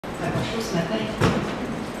Ça va chaud ce matin.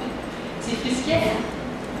 C'est frisquet, hein?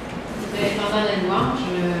 Mais pendant la louange,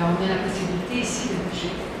 on a la possibilité ici de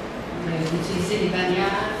bouger, d'utiliser les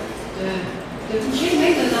bannières, de bouger,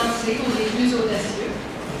 même de danser pour les plus audacieux.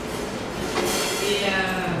 Et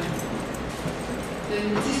de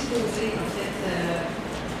nous disposer, en fait,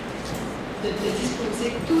 de disposer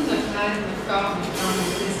tout notre âme, notre corps, notre âme,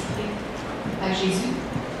 notre esprit à Jésus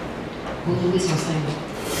pour louer son Saint-Nom.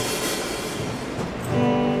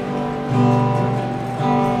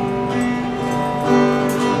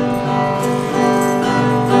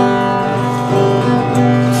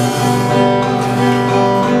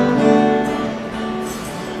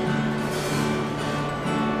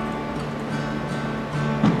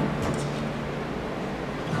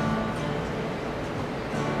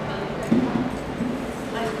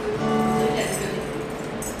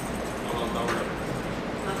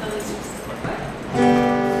 Entendez-vous?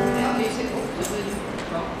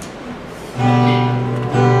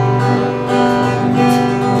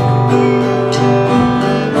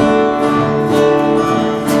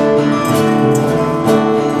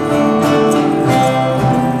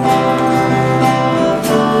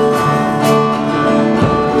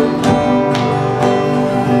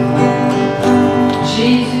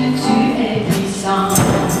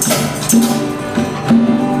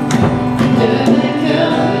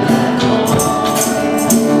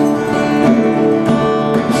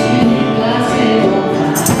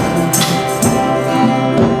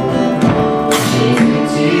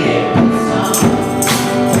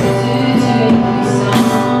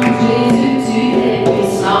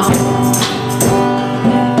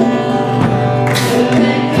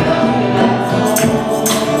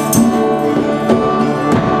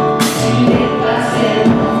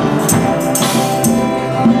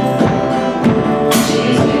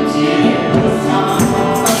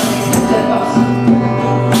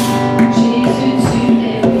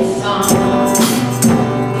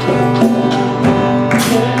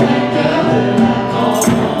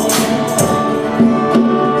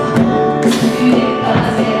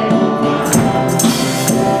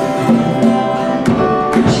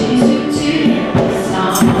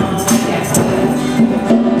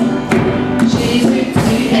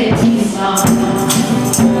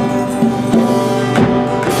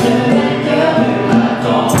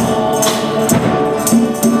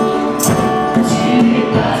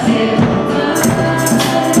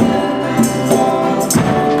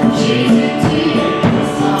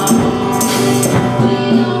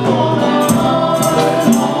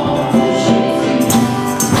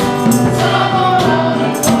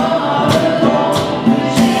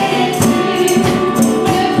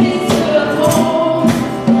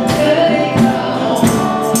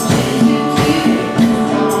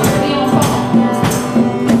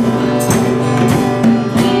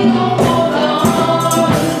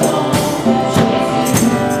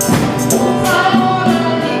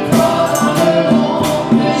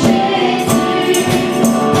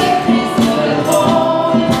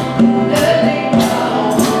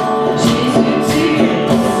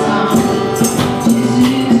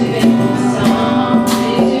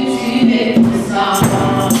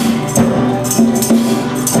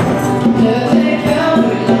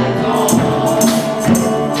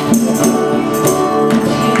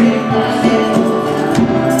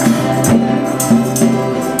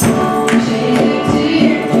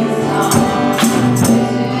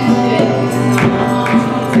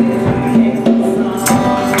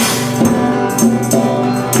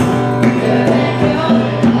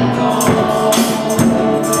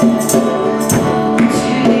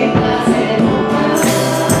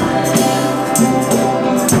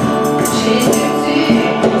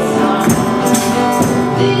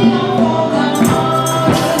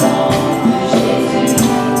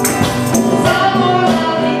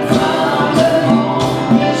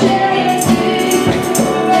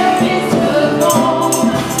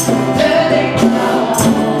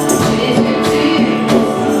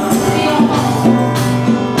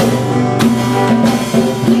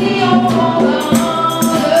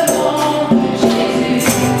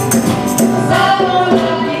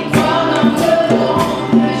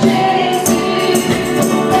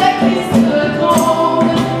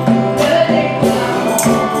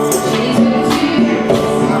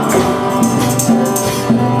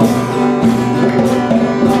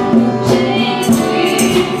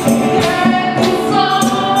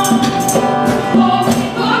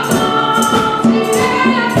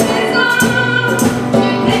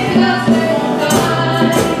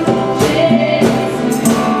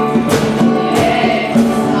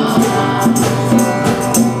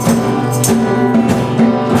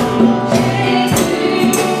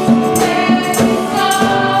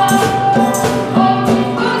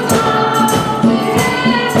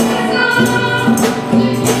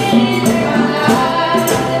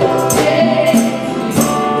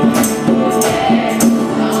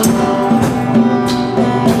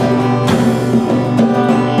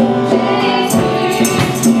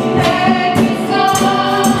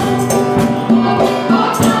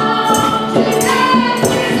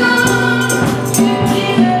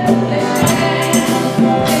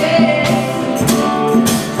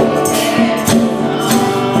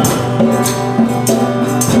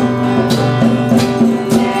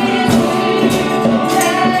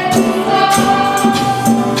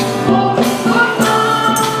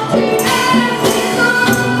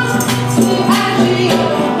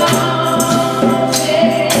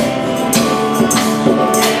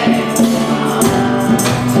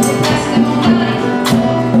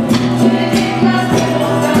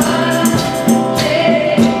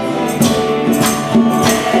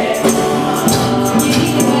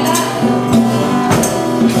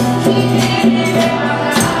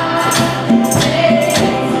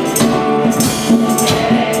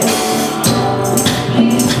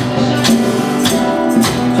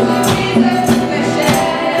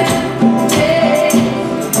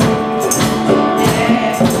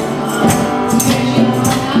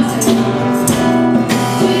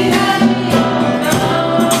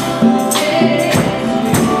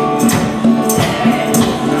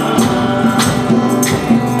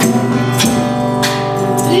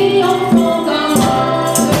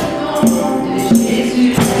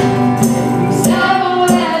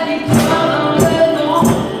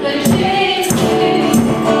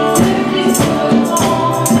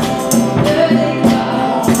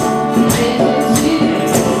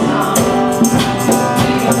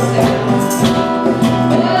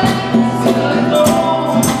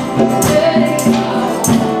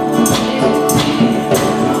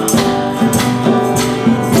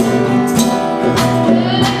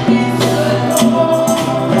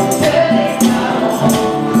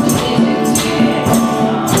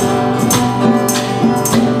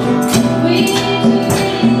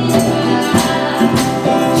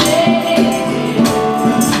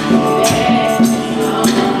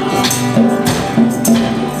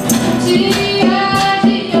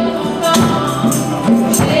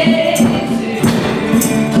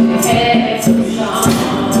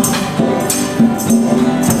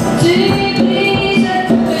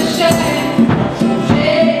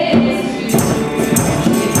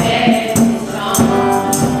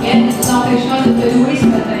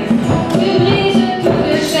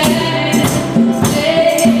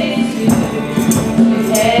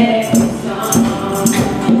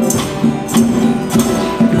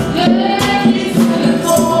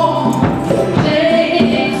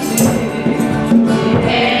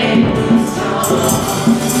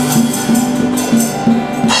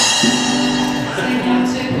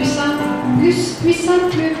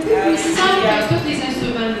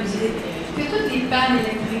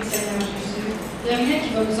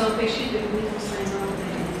 empêcher de louer ton Saint-Nom.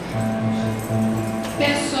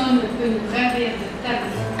 Personne ne peut nous ravir de ta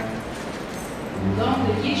vie. Au nom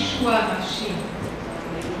de Yeshua Mashiach.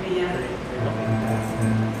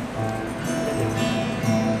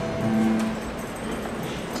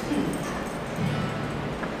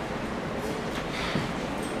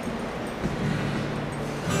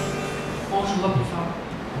 On jouera plus fort.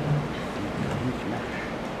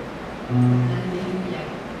 Alléluia.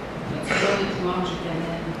 Tu vois notre louange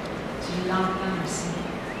éternelle. Tu l'entends aussi.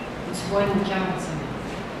 Et tu vois nos cœurs, Seigneur.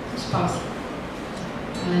 Tout se passe.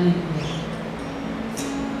 Alléluia.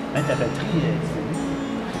 Ta batterie est disponible.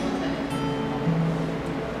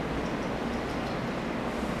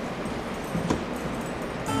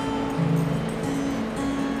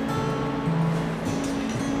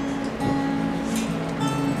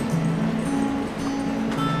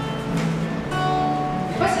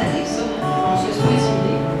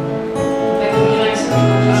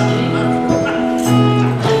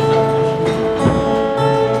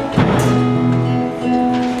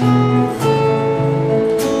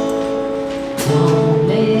 Wow.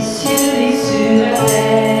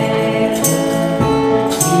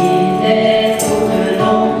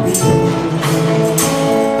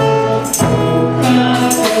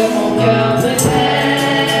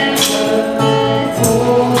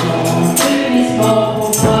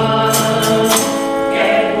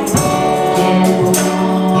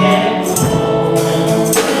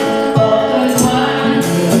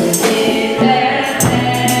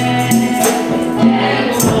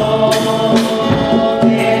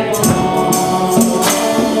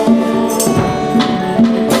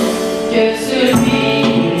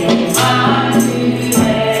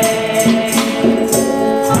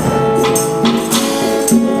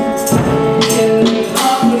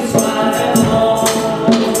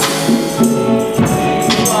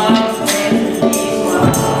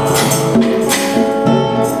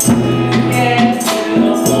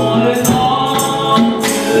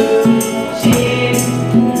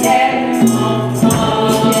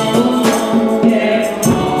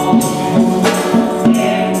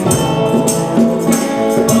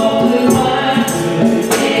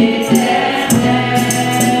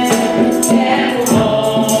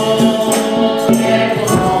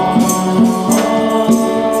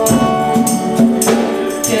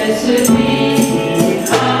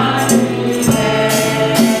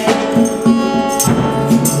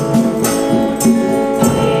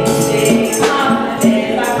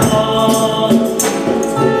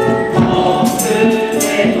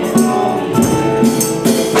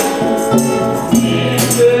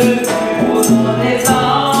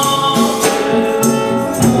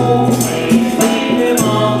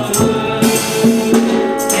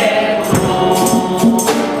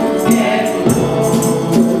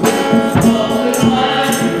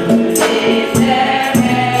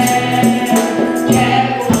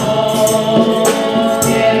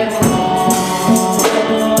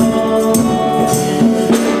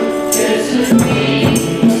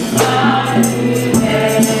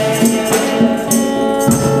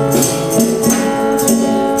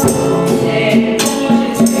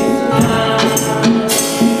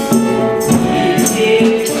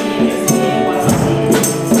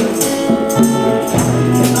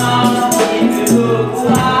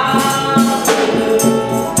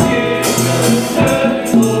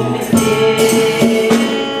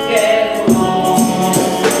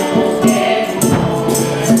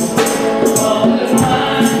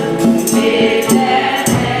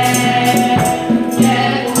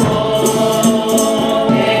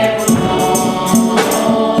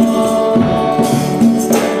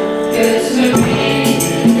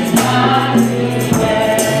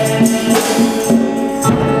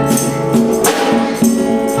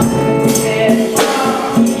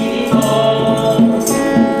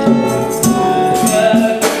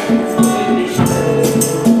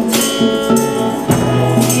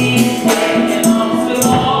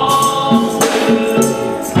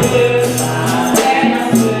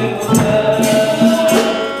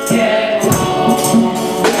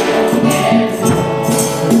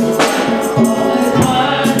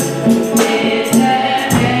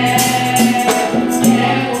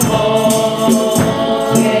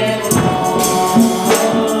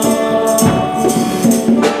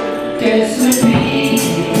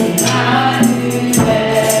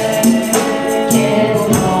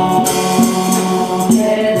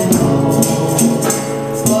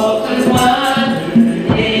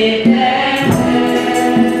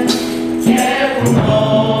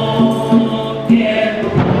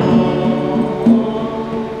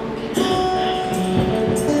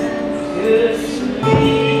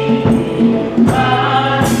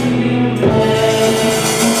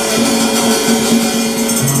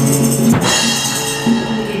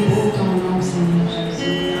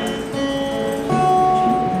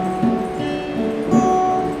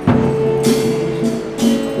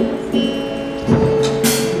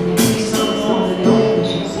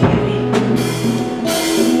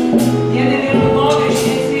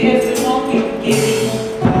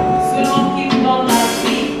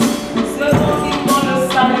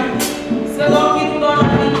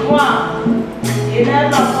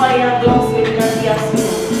 Élève la foi et adore celui-là qui a ce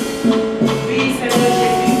nom. Oui, Seigneur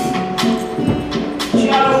Jésus, tu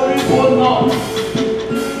as le plus beau nom.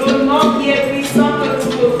 Le nom qui est puissant que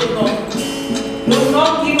tout autre nom. Le nom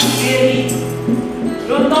qui nous guérit.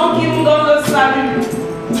 Le nom qui nous donne le salut.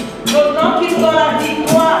 Le nom qui nous donne la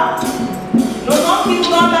victoire. Le nom qui nous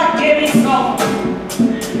donne la guérison.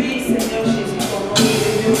 Oui, Seigneur Jésus, ton nom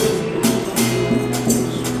est le mieux.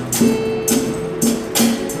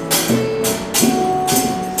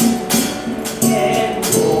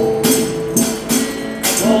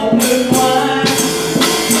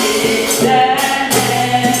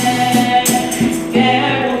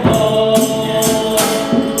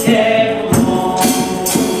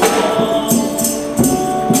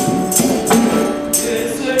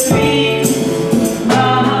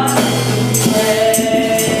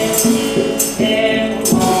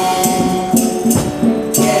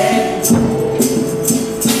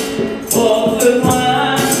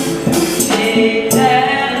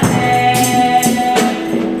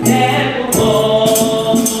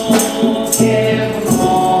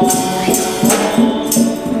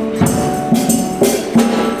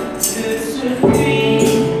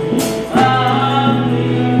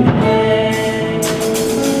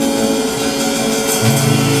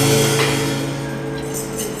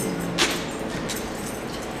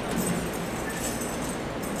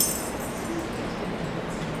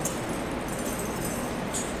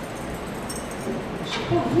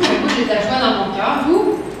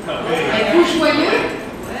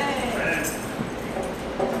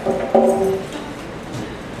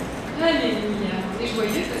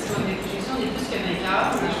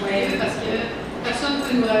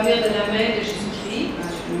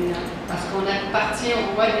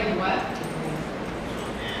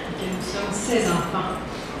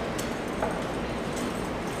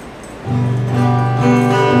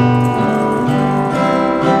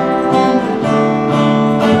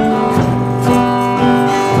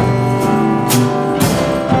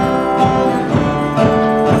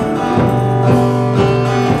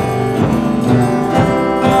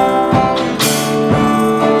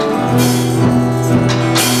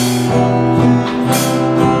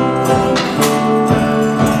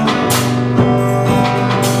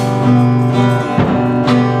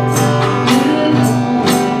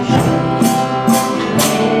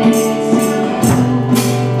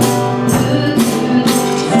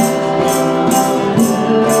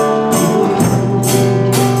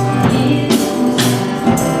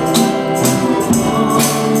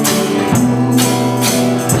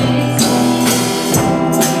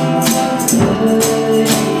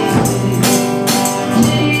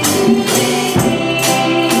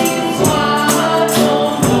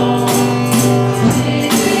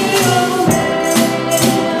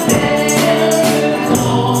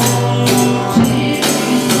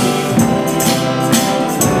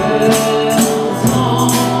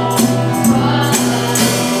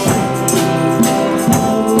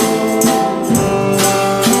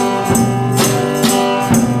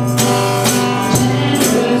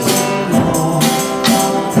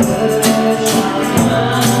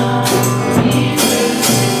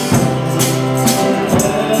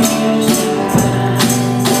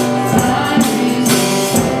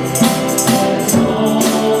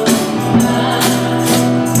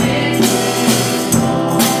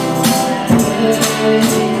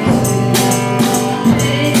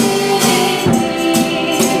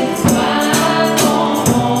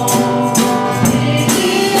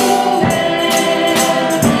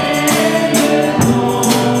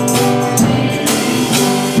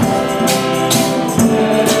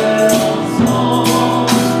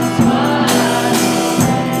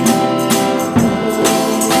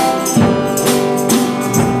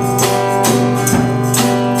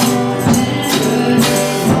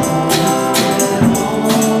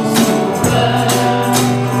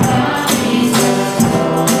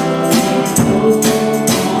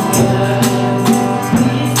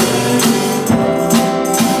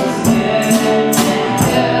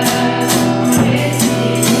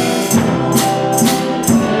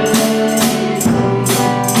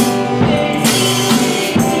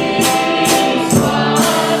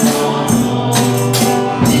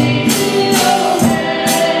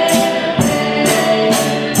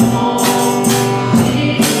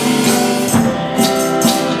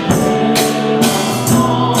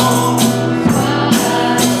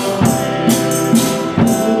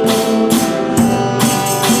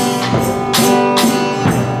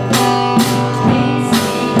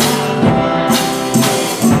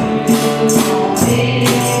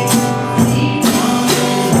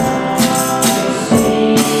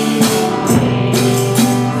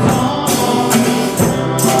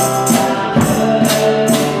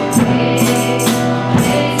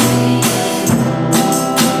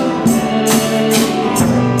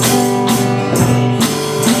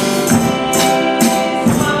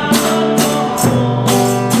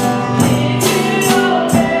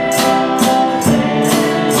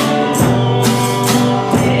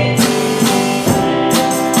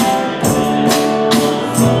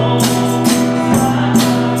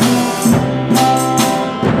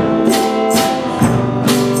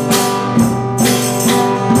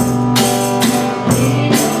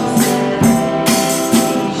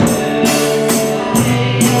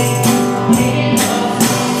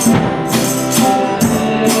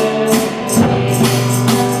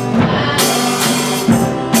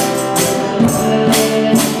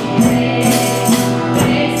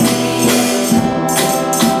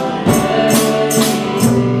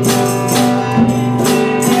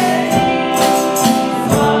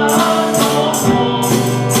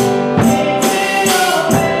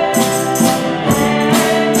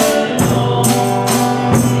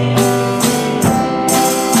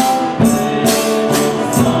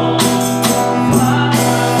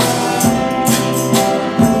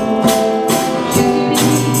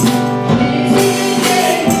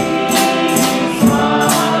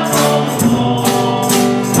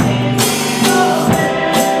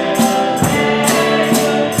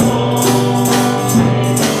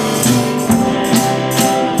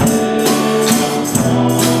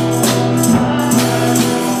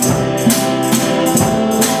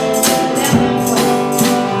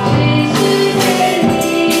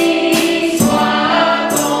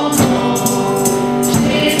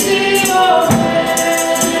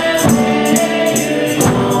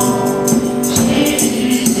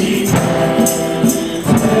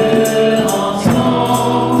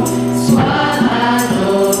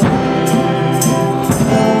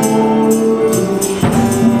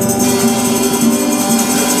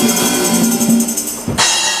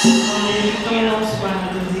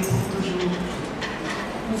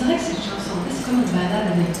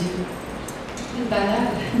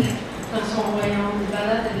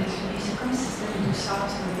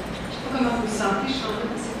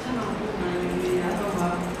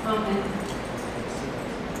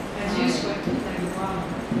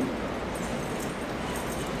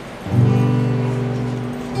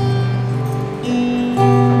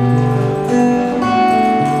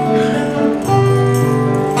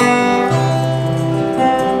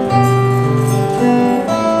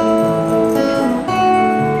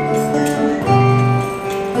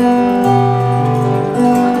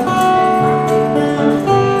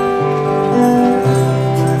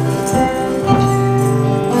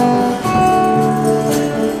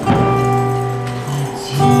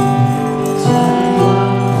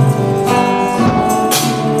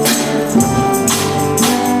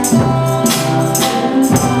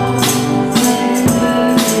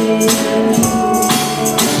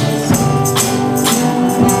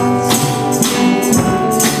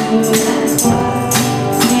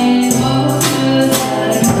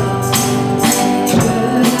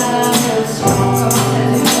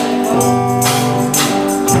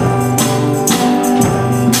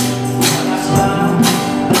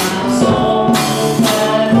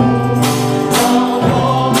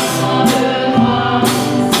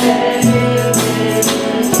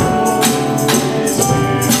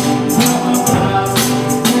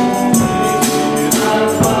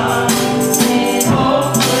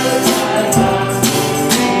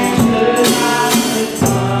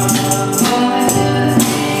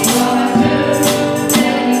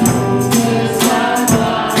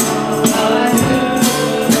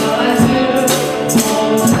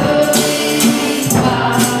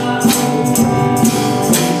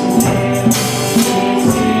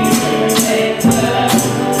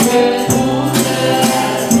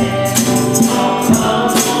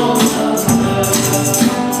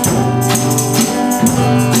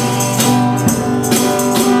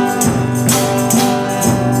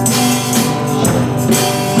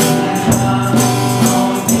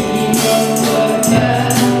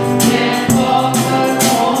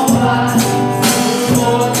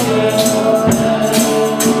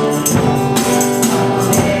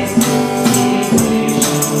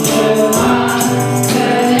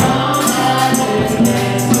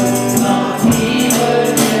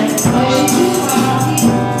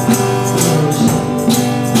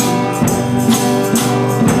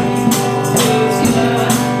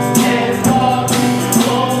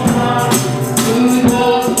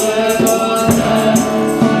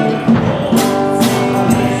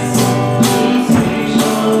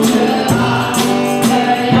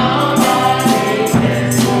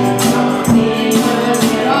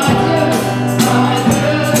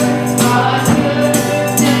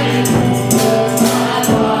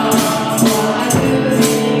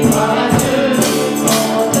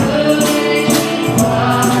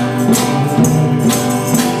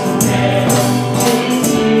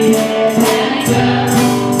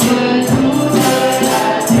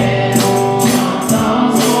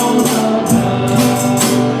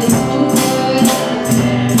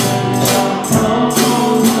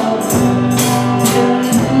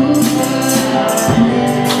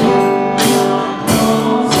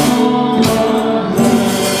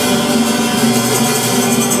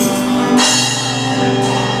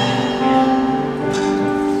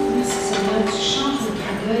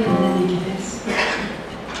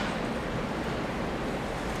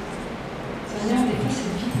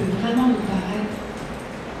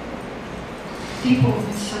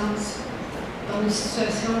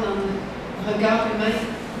 situation, dans notre regard humain,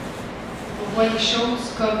 on voit les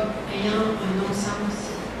choses comme ayant un non-sens.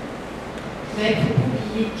 Mais il ne faut pas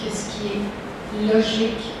oublier que ce qui est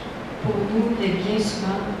logique pour nous est bien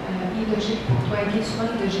souvent illogique pour toi, et bien souvent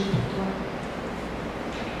illogique pour toi.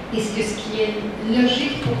 Et ce qui est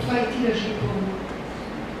logique pour toi est illogique pour nous.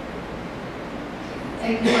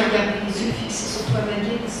 Aide-nous à garder les yeux fixés sur toi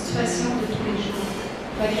malgré les situations de tous les jours,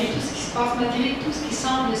 malgré tout ce qui se passe, malgré tout ce qui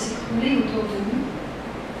semble s'écrouler autour de nous.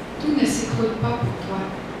 Tout ne s'écroule pas pour toi.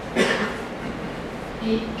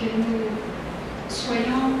 Et que nous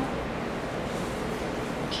soyons,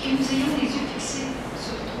 que nous ayons les yeux fixés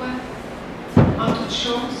sur toi en toutes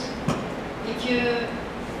choses, et que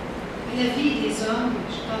la vie des hommes,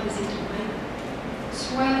 je parle des êtres humains,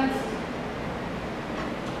 soit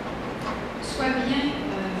bien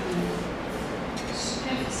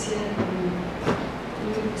superficielle.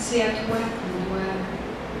 C'est à toi qu'on doit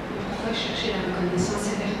rechercher la reconnaissance,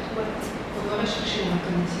 c'est vers toi qu'on doit rechercher la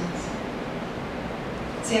reconnaissance.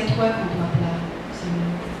 C'est à toi qu'on doit plaire,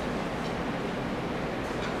 Seigneur.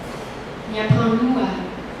 Et apprends-nous à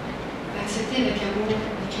accepter avec amour les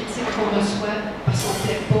critiques qu'on reçoit parce qu'on ne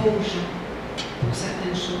plaît pas aux gens pour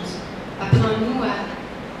certaines choses. Apprends-nous à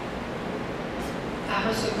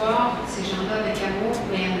recevoir ces gens-là avec amour,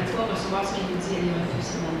 mais à ne pas recevoir ce qu'il nous dit et les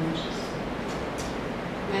refuser dans le nom de Jésus.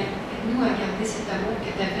 Mais aide-nous à garder cet amour que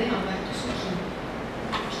tu avais envers tous ceux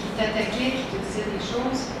qui t'attaquaient, qui te disaient des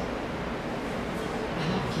choses,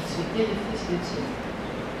 alors que tu étais le Fils de Dieu.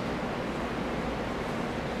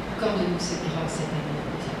 Accorde-nous cette grâce cette année.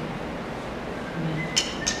 Amen.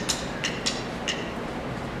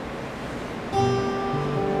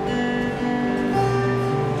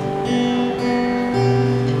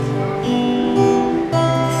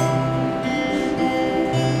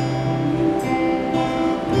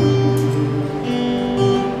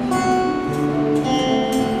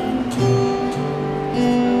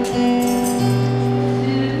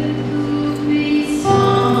 Puissant,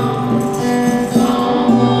 en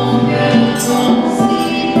mon cœur, ton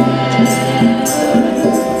ciel.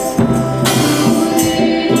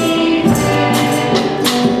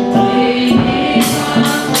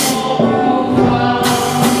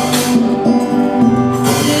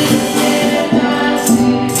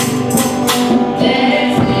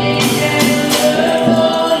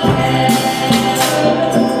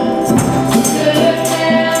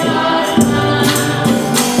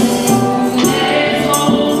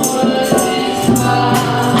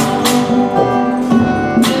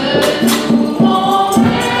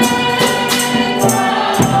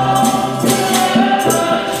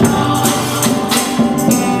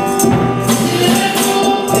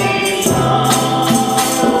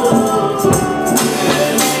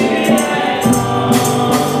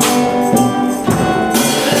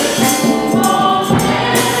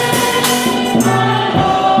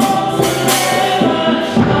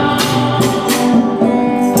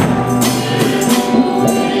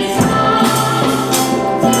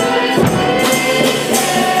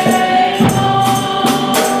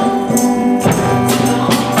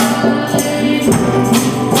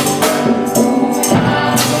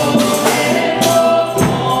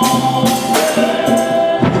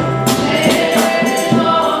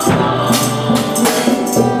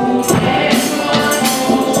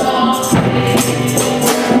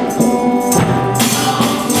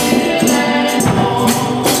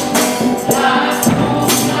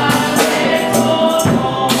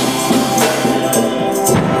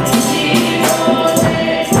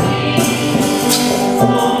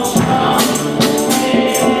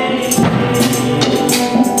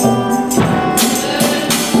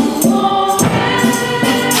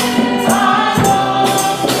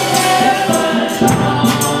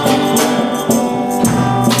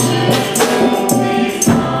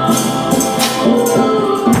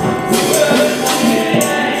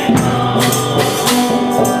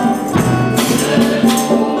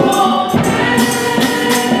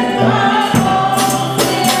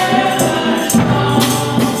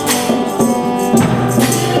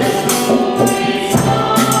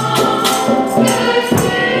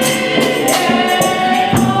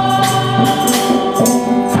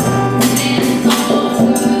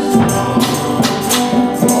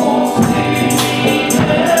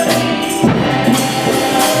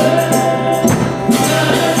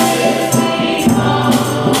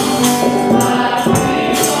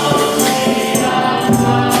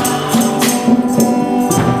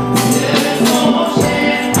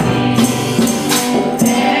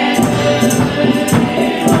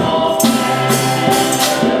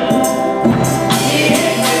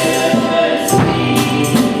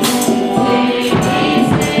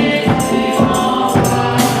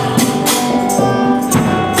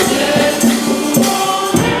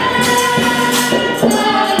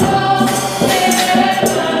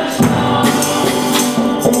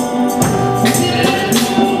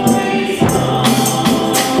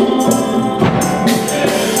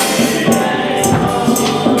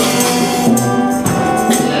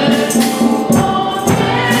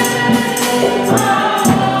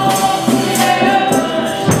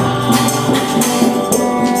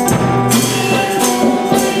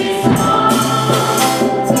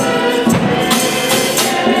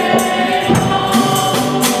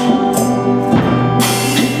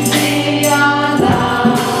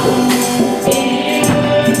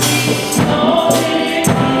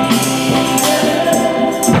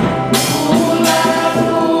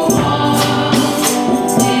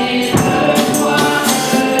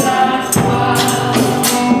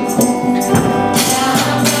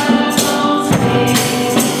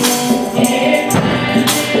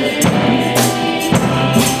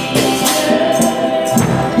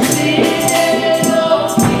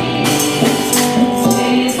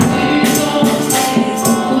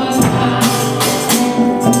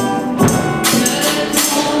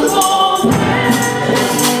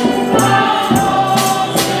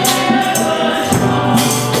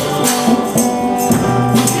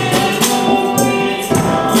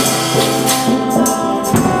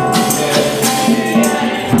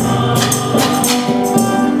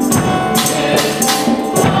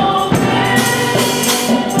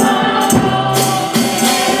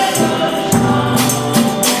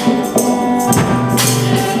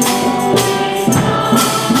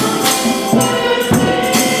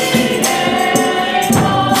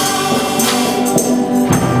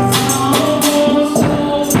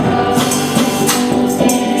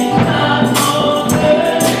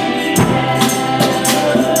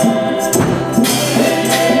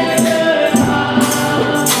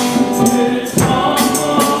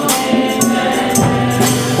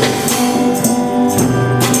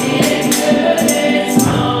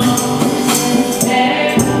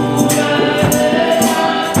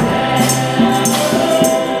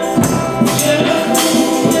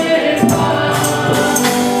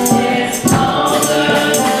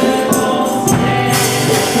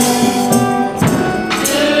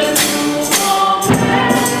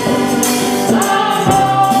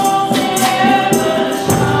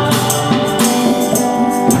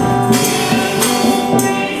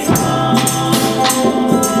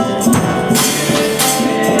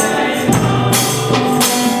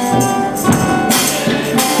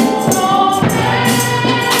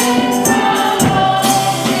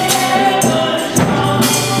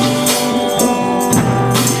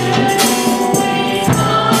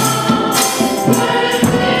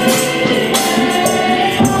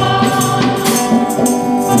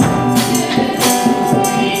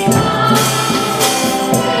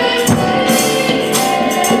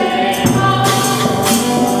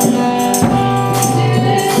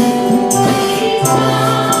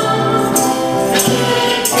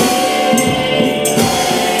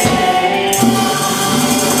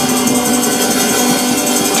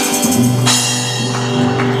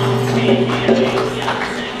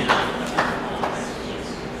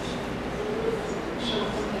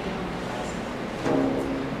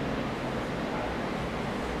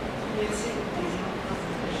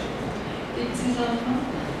 enfants.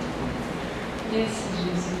 Merci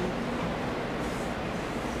Jésus.